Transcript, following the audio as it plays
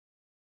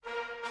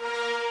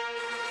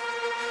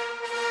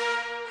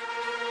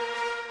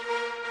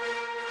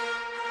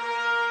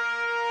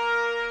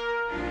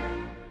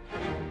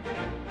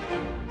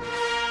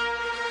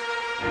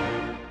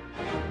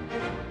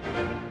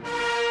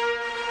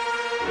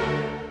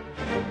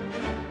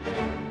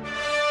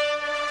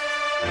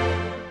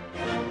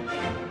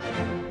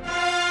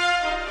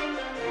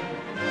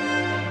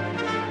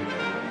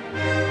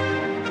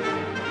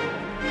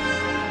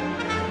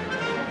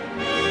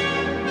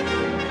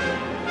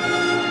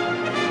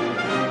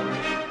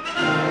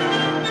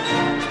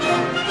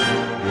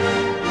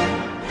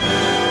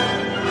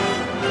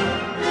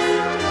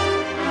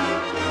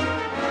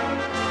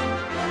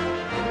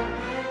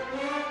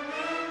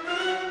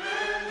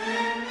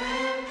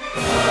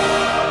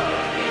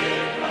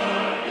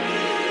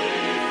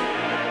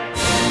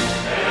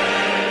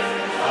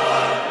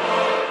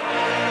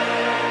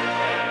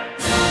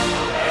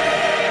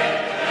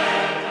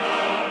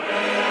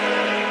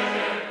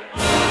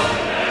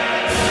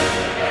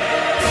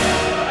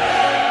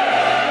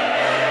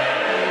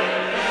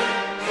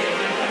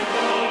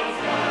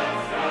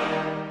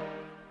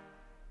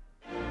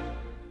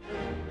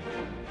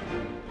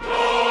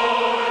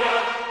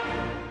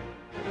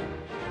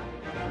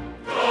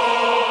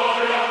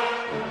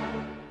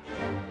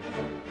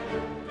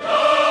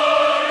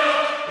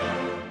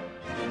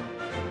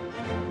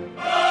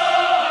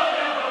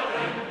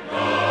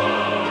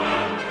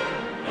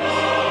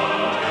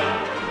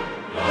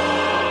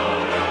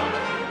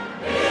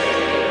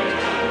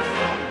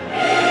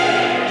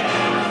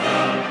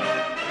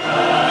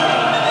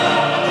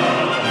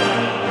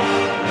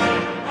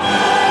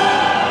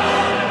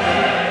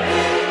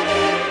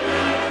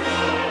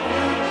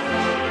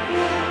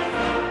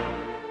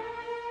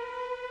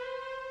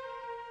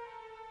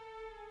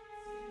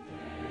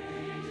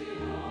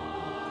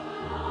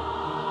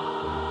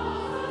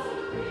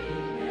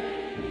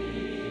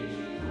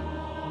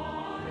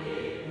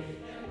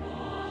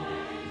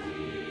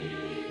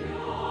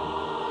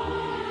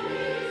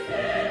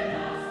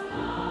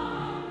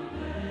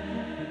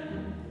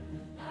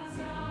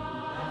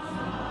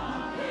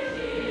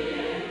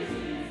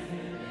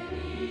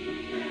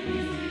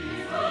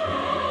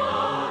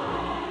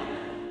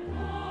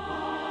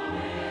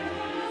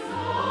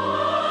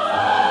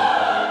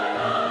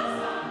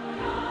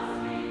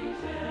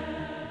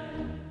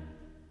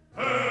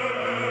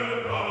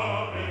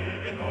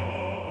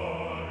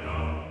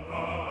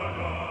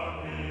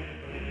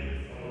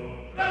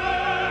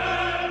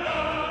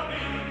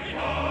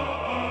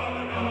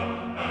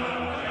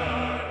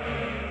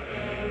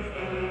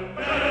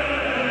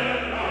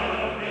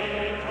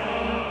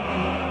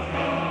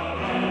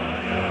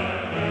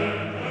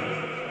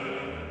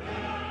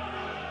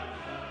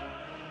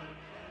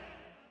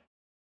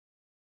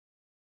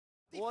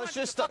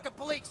it's just the fucking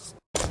police.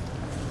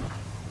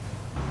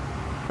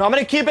 No, I'm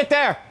gonna keep it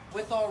there.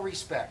 With all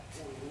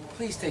respect,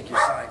 please take your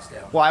signs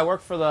down. Well, I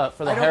work for the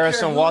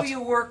Harrison Watts. I don't care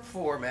who you work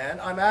for, man.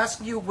 I'm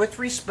asking you with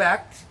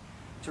respect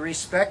to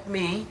respect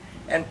me,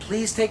 and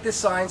please take the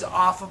signs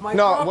off of my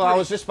property. Well, I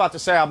was just about to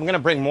say I'm gonna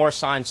bring more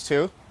signs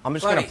too. I'm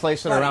just gonna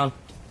place it around.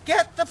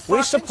 Get the fucking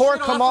We support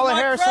shit off Kamala of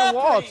my Harrison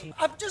property.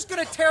 Waltz. I'm just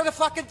gonna tear the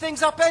fucking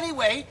things up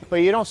anyway. But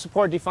you don't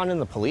support defunding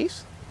the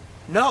police?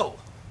 No,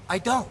 I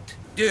don't.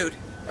 Dude,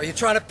 are you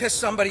trying to piss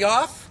somebody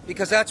off?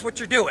 Because that's what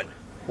you're doing.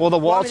 Well, the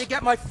Want Waltz. me to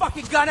get my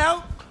fucking gun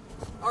out?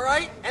 All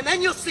right, and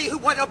then you'll see who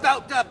went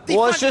about defunding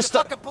Well, it's just the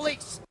fucking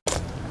police.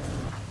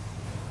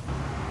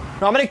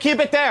 No, I'm gonna keep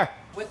it there.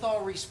 With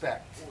all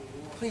respect,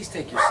 please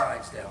take your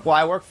signs down. Well,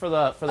 I work for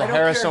the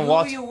Harrison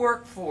Watts. I don't care who you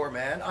work for,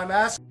 man. I'm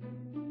asking.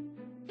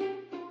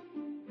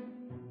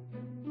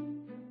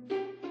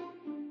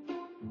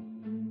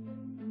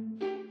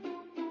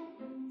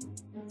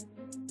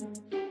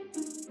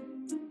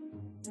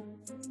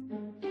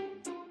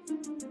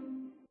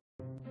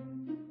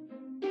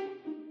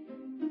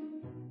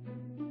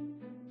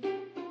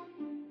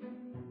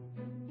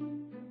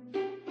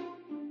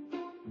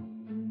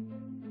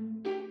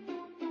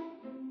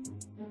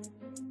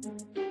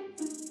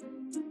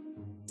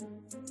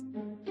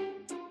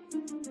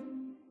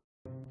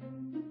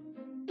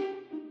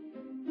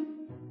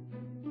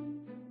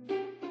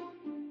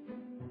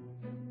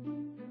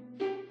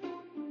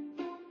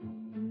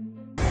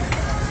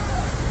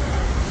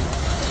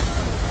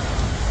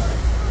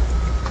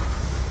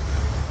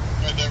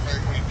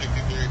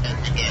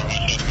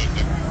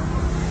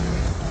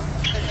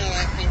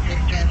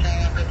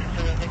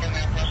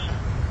 I think